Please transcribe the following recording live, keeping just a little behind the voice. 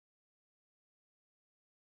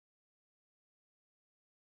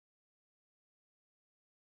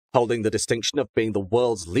Holding the distinction of being the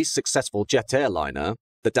world's least successful jet airliner,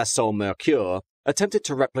 the Dassault Mercure attempted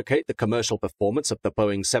to replicate the commercial performance of the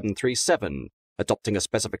Boeing 737, adopting a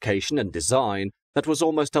specification and design that was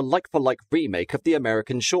almost a like-for-like remake of the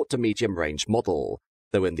American short to medium-range model,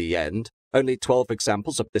 though in the end, only 12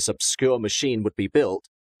 examples of this obscure machine would be built,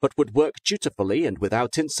 but would work dutifully and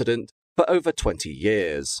without incident for over 20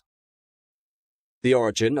 years. The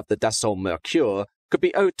origin of the Dassault Mercure could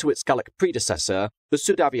be owed to its Gallic predecessor, the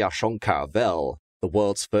Sud Aviation Caravelle, the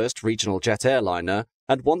world's first regional jet airliner,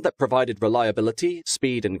 and one that provided reliability,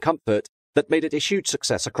 speed, and comfort that made it a huge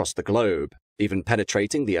success across the globe, even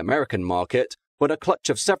penetrating the American market when a clutch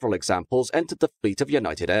of several examples entered the fleet of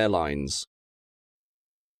United Airlines.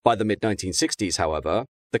 By the mid-1960s, however,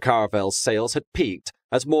 the Caravelle's sales had peaked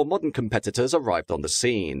as more modern competitors arrived on the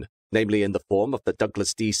scene, namely in the form of the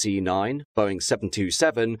Douglas DC-9, Boeing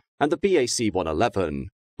 727, and the BAC-111,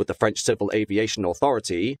 with the French Civil Aviation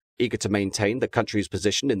Authority, eager to maintain the country's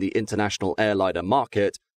position in the international airliner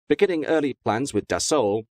market, beginning early plans with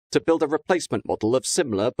Dassault to build a replacement model of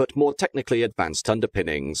similar but more technically advanced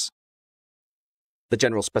underpinnings. The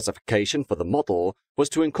general specification for the model was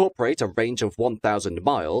to incorporate a range of 1,000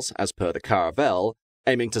 miles, as per the Caravelle,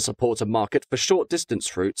 aiming to support a market for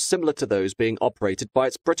short-distance routes similar to those being operated by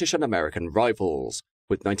its British and American rivals,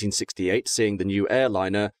 with 1968 seeing the new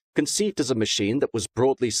airliner conceived as a machine that was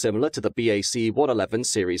broadly similar to the BAC-111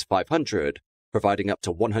 Series 500, providing up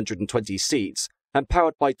to 120 seats and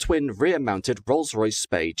powered by twin rear-mounted Rolls-Royce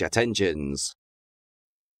Spey jet engines.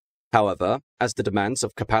 However, as the demands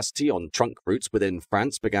of capacity on trunk routes within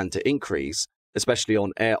France began to increase, especially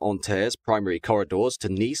on Air Inter's primary corridors to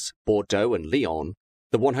Nice, Bordeaux, and Lyon,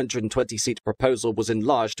 the 120-seat proposal was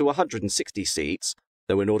enlarged to 160 seats,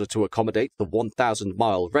 though in order to accommodate the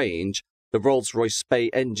 1,000-mile range, the Rolls-Royce Spey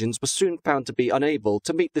engines were soon found to be unable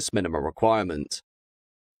to meet this minimum requirement.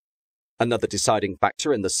 Another deciding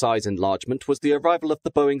factor in the size enlargement was the arrival of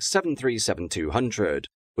the Boeing 737-200,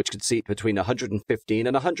 which could seat between 115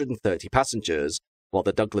 and 130 passengers, while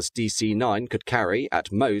the Douglas DC-9 could carry,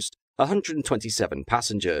 at most, 127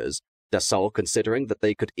 passengers, Dassault considering that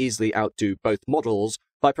they could easily outdo both models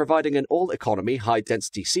by providing an all-economy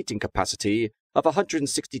high-density seating capacity of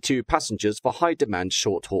 162 passengers for high-demand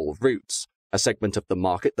short-haul routes, a segment of the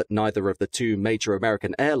market that neither of the two major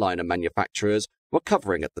American airliner manufacturers were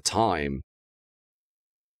covering at the time.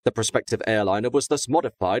 The prospective airliner was thus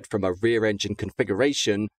modified from a rear-engine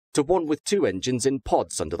configuration to one with two engines in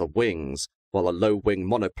pods under the wings, while a low-wing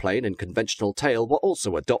monoplane and conventional tail were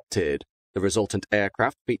also adopted, the resultant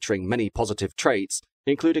aircraft featuring many positive traits,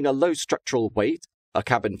 including a low structural weight, a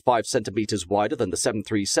cabin 5 centimeters wider than the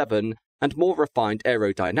 737, and more refined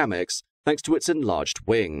aerodynamics thanks to its enlarged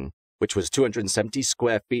wing, which was 270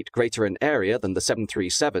 square feet greater in area than the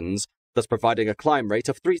 737's, thus providing a climb rate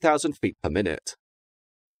of 3,000 feet per minute.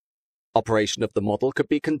 Operation of the model could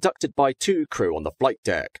be conducted by 2 crew on the flight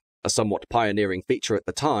deck, a somewhat pioneering feature at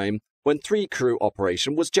the time, when 3 crew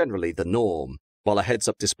operation was generally the norm, while a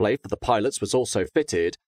heads-up display for the pilots was also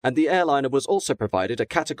fitted, and the airliner was also provided a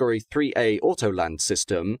Category 3A auto-land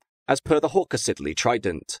system, as per the Hawker-Siddeley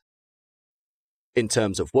Trident. In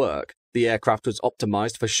terms of work, the aircraft was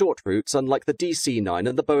optimized for short routes unlike the DC-9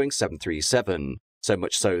 and the Boeing 737, so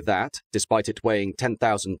much so that, despite it weighing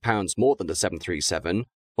 10,000 pounds more than the 737,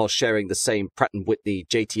 while sharing the same Pratt & Whitney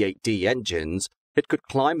JT8D engines, it could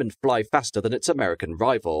climb and fly faster than its American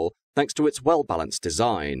rival, thanks to its well-balanced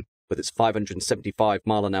design, with its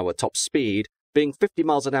 575-mile-an-hour top speed being 50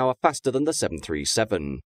 miles an hour faster than the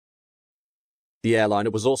 737. The airliner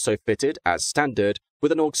was also fitted, as standard,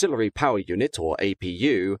 with an auxiliary power unit, or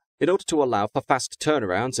APU, in order to allow for fast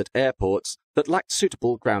turnarounds at airports that lacked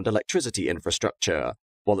suitable ground electricity infrastructure,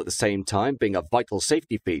 while at the same time being a vital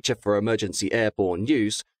safety feature for emergency airborne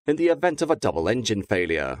use in the event of a double engine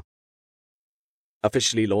failure.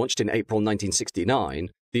 Officially launched in April 1969,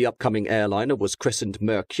 the upcoming airliner was christened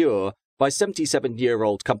Mercure by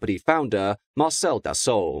 77-year-old company founder Marcel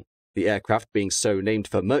Dassault, the aircraft being so named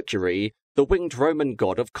for Mercury, the winged Roman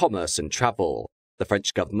god of commerce and travel, the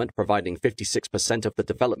French government providing 56% of the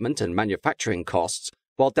development and manufacturing costs,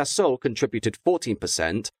 while Dassault contributed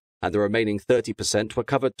 14%, and the remaining 30% were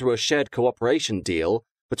covered through a shared cooperation deal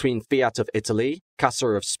between Fiat of Italy, CASA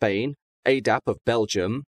of Spain, ADAP of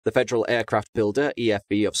Belgium, the Federal Aircraft Builder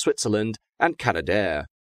EFE of Switzerland, and Canadair.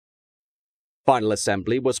 Final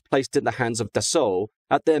assembly was placed in the hands of Dassault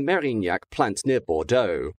at their Mérignac plant near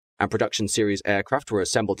Bordeaux, and production series aircraft were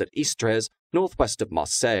assembled at Istres, northwest of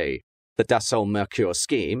Marseille. The Dassault Mercure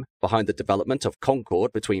scheme, behind the development of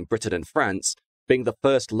Concorde between Britain and France, being the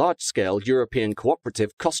first large-scale European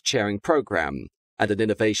cooperative cost-sharing program, and an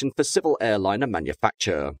innovation for civil airliner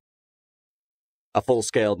manufacture. A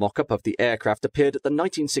full-scale mock-up of the aircraft appeared at the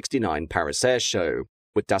 1969 Paris Air Show,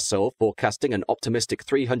 with Dassault forecasting an optimistic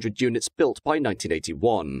 300 units built by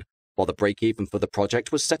 1981, while the break-even for the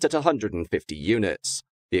project was set at 150 units,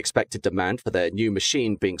 the expected demand for their new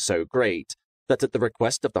machine being so great that at the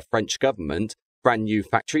request of the French government, brand new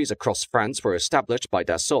factories across France were established by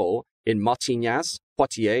Dassault in Martignas,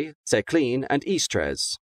 Poitiers, Séclin, and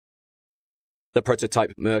Istres. The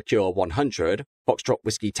prototype Mercure 100, Foxtrot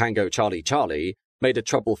Whiskey Tango Charlie Charlie, made a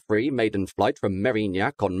trouble-free maiden flight from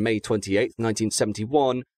Mérignac on May 28,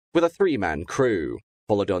 1971, with a three-man crew,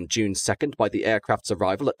 followed on June 2nd by the aircraft's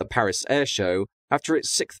arrival at the Paris Air Show after its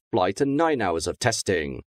sixth flight and 9 hours of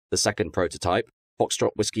testing. The second prototype,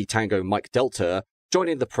 Foxtrot Whiskey Tango Mike Delta,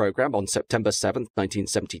 joining the program on September 7,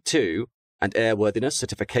 1972, and airworthiness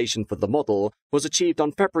certification for the model was achieved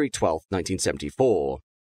on February 12, 1974.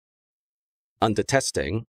 Under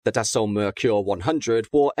testing, the Dassault Mercure 100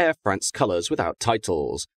 wore Air France colours without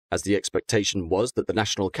titles, as the expectation was that the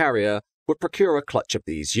national carrier would procure a clutch of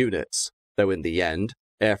these units, though in the end,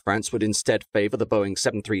 Air France would instead favour the Boeing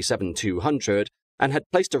 737-200 and had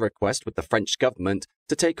placed a request with the French government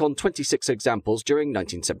to take on 26 examples during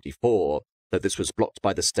 1974, though this was blocked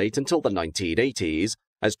by the state until the 1980s,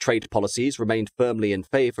 as trade policies remained firmly in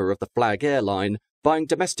favour of the flag airline buying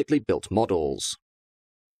domestically built models.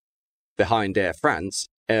 Behind Air France,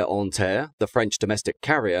 Air-Inter, the French domestic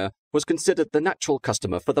carrier, was considered the natural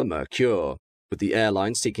customer for the Mercure, with the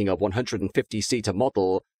airline seeking a 150-seater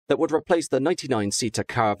model that would replace the 99-seater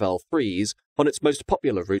Caravelle 3s on its most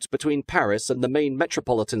popular routes between Paris and the main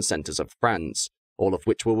metropolitan centres of France, all of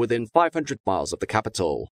which were within 500 miles of the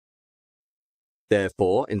capital.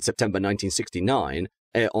 Therefore, in September 1969,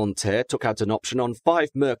 Air-Inter took out an option on 5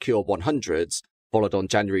 Mercure 100s, followed on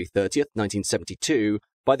January 30, 1972,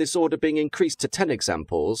 by this order being increased to 10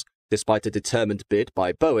 examples, despite a determined bid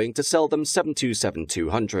by Boeing to sell them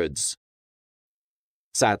 727-200s.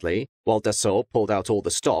 Sadly, while Dassault pulled out all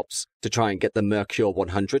the stops to try and get the Mercure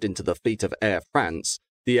 100 into the fleet of Air France,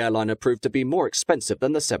 the airliner proved to be more expensive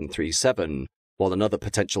than the 737, while another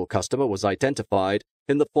potential customer was identified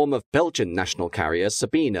in the form of Belgian national carrier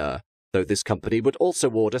Sabena, though this company would also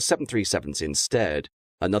order 737s instead,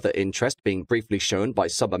 another interest being briefly shown by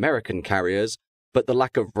some American carriers, but the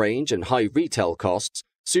lack of range and high retail costs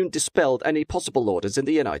soon dispelled any possible orders in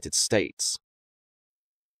the United States.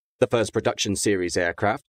 The first production series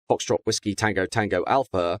aircraft, Foxtrot Whiskey Tango Tango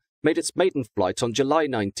Alpha, made its maiden flight on July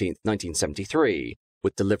 19, 1973,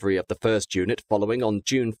 with delivery of the first unit following on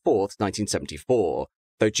June 4, 1974,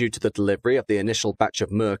 though due to the delivery of the initial batch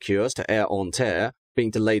of Mercures to Air-Inter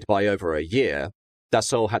being delayed by over a year,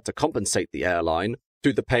 Dassault had to compensate the airline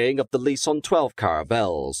through the paying of the lease on 12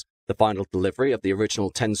 Caravelles, the final delivery of the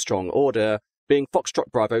original 10-strong order being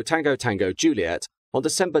Foxtrot Bravo Tango Tango Juliet on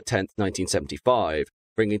December 10, 1975,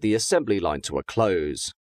 bringing the assembly line to a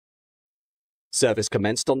close. Service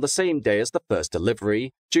commenced on the same day as the first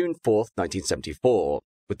delivery, June 4, 1974,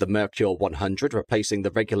 with the Mercure 100 replacing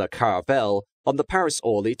the regular Caravelle on the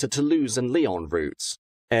Paris-Orly to Toulouse and Lyon routes,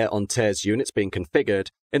 Air-Inter's units being configured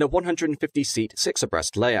in a 150-seat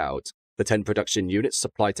 6-abreast layout, the 10 production units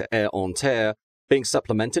supplied to Air-Inter being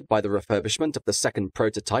supplemented by the refurbishment of the second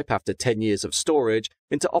prototype after 10 years of storage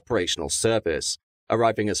into operational service,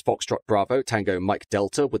 arriving as Foxtrot Bravo Tango Mike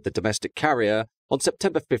Delta with the domestic carrier on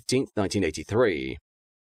September 15, 1983.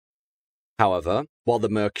 However, while the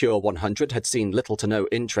Mercure 100 had seen little to no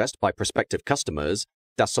interest by prospective customers,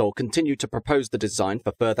 Dassault continued to propose the design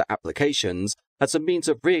for further applications as a means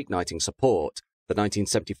of reigniting support, the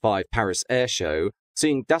 1975 Paris Air Show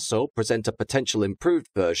seeing Dassault present a potential improved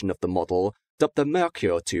version of the model dubbed the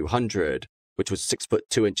Mercure 200, which was 6 foot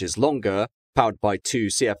 2 inches longer, powered by 2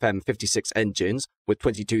 CFM56 engines with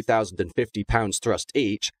 22,050 pounds thrust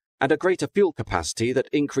each, and a greater fuel capacity that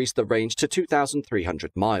increased the range to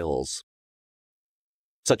 2,300 miles.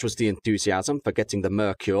 Such was the enthusiasm for getting the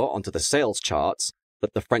Mercure onto the sales charts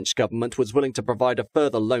that the French government was willing to provide a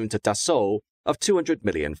further loan to Dassault of 200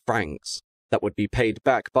 million francs that would be paid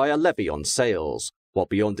back by a levy on sales, while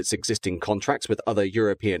beyond its existing contracts with other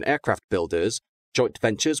European aircraft builders, joint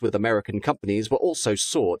ventures with American companies were also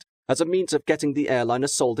sought as a means of getting the airliner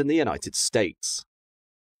sold in the United States.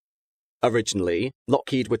 Originally,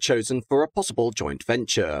 Lockheed were chosen for a possible joint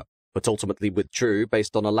venture, but ultimately withdrew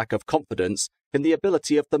based on a lack of confidence in the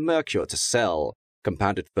ability of the Mercure to sell,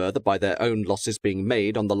 compounded further by their own losses being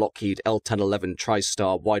made on the Lockheed L-1011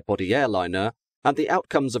 TriStar widebody airliner and the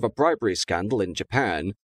outcomes of a bribery scandal in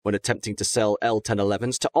Japan when attempting to sell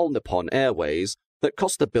L-1011s to All Nippon Airways that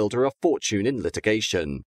cost the builder a fortune in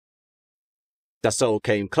litigation. Dassault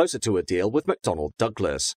came closer to a deal with McDonnell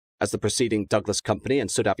Douglas, as the preceding Douglas Company and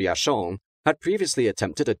Sud Aviation had previously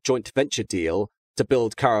attempted a joint venture deal to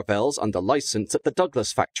build Caravelles under license at the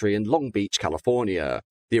Douglas factory in Long Beach, California.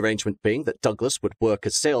 The arrangement being that Douglas would work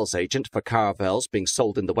as sales agent for Caravelles being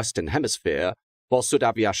sold in the Western Hemisphere, while Sud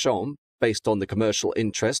Aviation, based on the commercial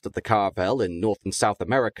interest of the Caravelle in North and South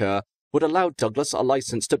America, would allow Douglas a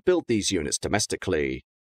license to build these units domestically.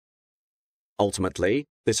 Ultimately,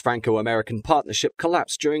 this Franco-American partnership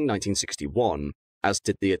collapsed during 1961, as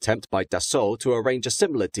did the attempt by Dassault to arrange a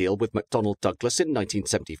similar deal with McDonnell Douglas in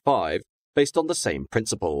 1975, based on the same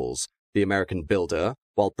principles. The American builder,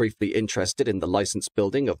 while briefly interested in the licensed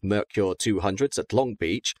building of Mercure 200s at Long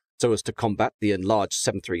Beach so as to combat the enlarged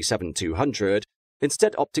 737-200,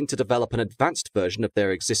 instead opting to develop an advanced version of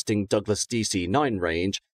their existing Douglas DC-9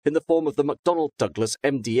 range in the form of the McDonnell Douglas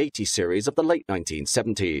MD-80 series of the late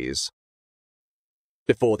 1970s.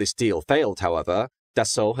 Before this deal failed, however,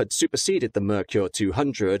 Dassault had superseded the Mercure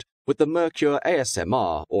 200 with the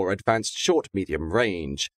Mercure-ASMR, or Advanced Short-Medium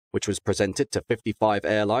Range, which was presented to 55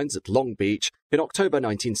 airlines at Long Beach in October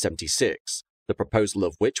 1976, the proposal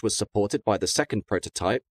of which was supported by the second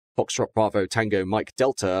prototype, Foxtrot Bravo Tango Mike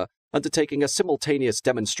Delta, undertaking a simultaneous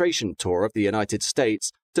demonstration tour of the United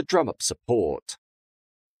States to drum up support.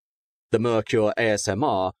 The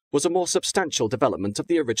Mercure-ASMR was a more substantial development of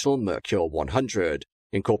the original Mercure 100,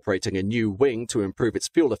 incorporating a new wing to improve its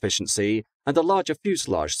fuel efficiency and a larger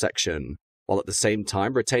fuselage section, while at the same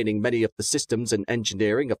time retaining many of the systems and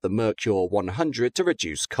engineering of the Mercure 100 to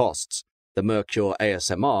reduce costs, the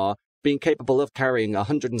Mercure-ASMR being capable of carrying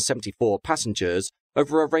 174 passengers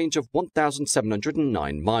over a range of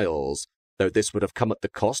 1,709 miles, though this would have come at the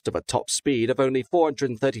cost of a top speed of only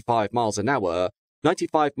 435 miles an hour,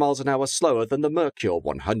 95 miles an hour slower than the Mercure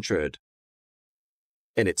 100.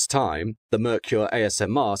 In its time, the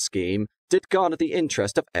Mercure-ASMR scheme did garner the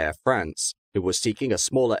interest of Air France, who was seeking a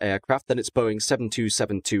smaller aircraft than its Boeing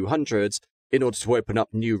 727-200s in order to open up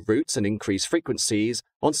new routes and increase frequencies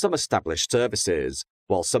on some established services,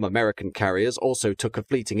 while some American carriers also took a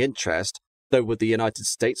fleeting interest, though with the United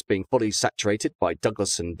States being fully saturated by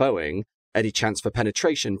Douglas and Boeing, any chance for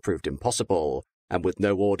penetration proved impossible, and with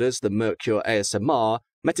no orders, the Mercure-ASMR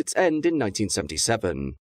met its end in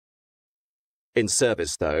 1977. In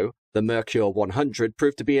service, though, the Mercure 100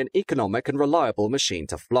 proved to be an economic and reliable machine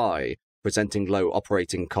to fly, presenting low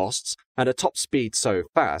operating costs and a top speed so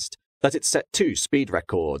fast that it set 2 speed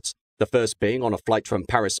records, the first being on a flight from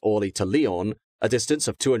Paris-Orly to Lyon, a distance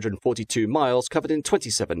of 242 miles covered in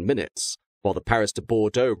 27 minutes, while the Paris to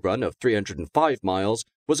Bordeaux run of 305 miles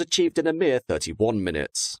was achieved in a mere 31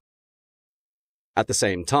 minutes. At the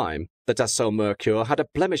same time, the Dassault Mercure had a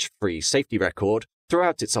blemish-free safety record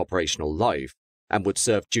throughout its operational life, and would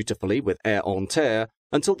serve dutifully with Air Inter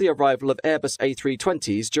until the arrival of Airbus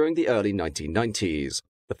A320s during the early 1990s,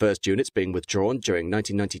 the first units being withdrawn during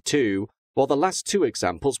 1992, while the last 2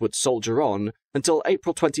 examples would soldier on until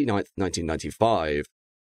April 29, 1995.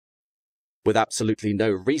 With absolutely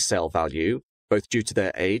no resale value, both due to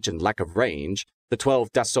their age and lack of range, the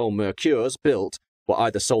 12 Dassault Mercures built were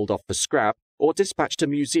either sold off for scrap or dispatched to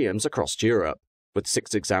museums across Europe, with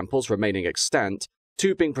 6 examples remaining extant,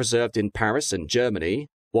 2 being preserved in Paris and Germany,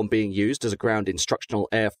 1 being used as a ground instructional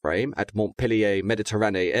airframe at Montpellier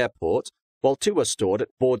Méditerranée Airport, while 2 are stored at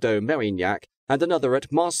Bordeaux-Mérignac and another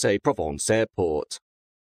at Marseille-Provence Airport.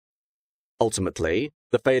 Ultimately,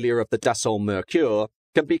 the failure of the Dassault Mercure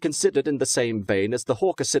can be considered in the same vein as the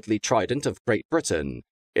Hawker-Siddeley Trident of Great Britain,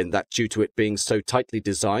 in that due to it being so tightly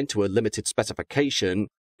designed to a limited specification,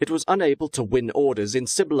 it was unable to win orders in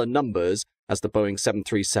similar numbers as the Boeing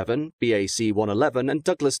 737, BAC-111 and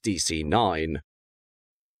Douglas DC-9.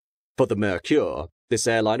 For the Mercure, this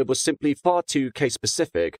airliner was simply far too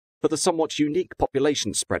case-specific for the somewhat unique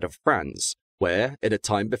population spread of France, where, in a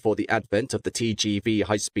time before the advent of the TGV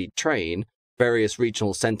high-speed train, various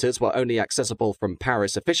regional centres were only accessible from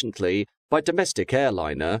Paris efficiently by domestic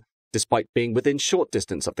airliner, despite being within short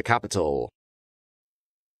distance of the capital.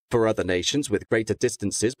 For other nations with greater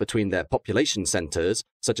distances between their population centres,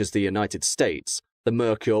 such as the United States, the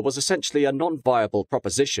Mercure was essentially a non-viable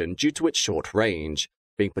proposition due to its short range,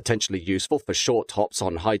 being potentially useful for short hops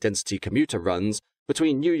on high-density commuter runs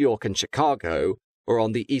between New York and Chicago, or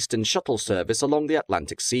on the Eastern Shuttle service along the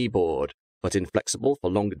Atlantic seaboard, but inflexible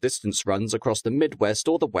for longer-distance runs across the Midwest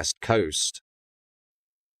or the West Coast.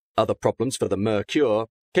 Other problems for the Mercure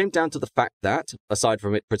came down to the fact that, aside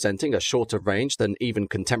from it presenting a shorter range than even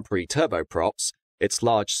contemporary turboprops, its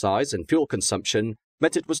large size and fuel consumption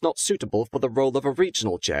meant it was not suitable for the role of a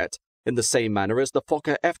regional jet in the same manner as the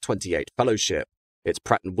Fokker F-28 Fellowship, its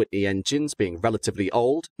Pratt & Whitney engines being relatively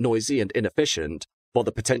old, noisy and inefficient, while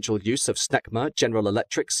the potential use of Snecma General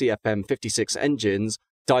Electric CFM56 engines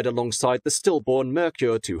died alongside the stillborn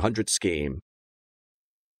Mercure 200 scheme.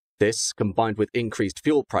 This, combined with increased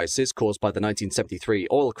fuel prices caused by the 1973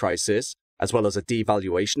 oil crisis, as well as a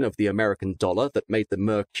devaluation of the American dollar that made the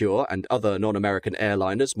Mercure and other non-American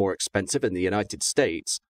airliners more expensive in the United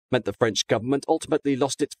States, meant the French government ultimately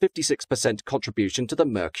lost its 56% contribution to the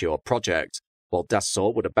Mercure project, while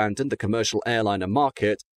Dassault would abandon the commercial airliner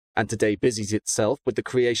market and today busies itself with the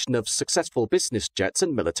creation of successful business jets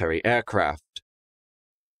and military aircraft.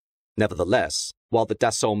 Nevertheless, while the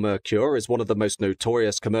Dassault Mercure is one of the most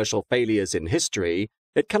notorious commercial failures in history,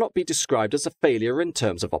 it cannot be described as a failure in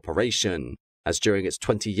terms of operation, as during its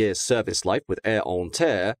 20-year service life with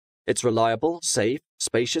Air-Inter, its reliable, safe,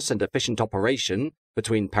 spacious and efficient operation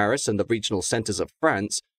between Paris and the regional centres of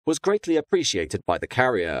France was greatly appreciated by the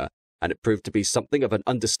carrier, and it proved to be something of an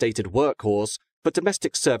understated workhorse for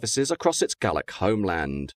domestic services across its Gallic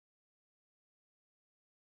homeland.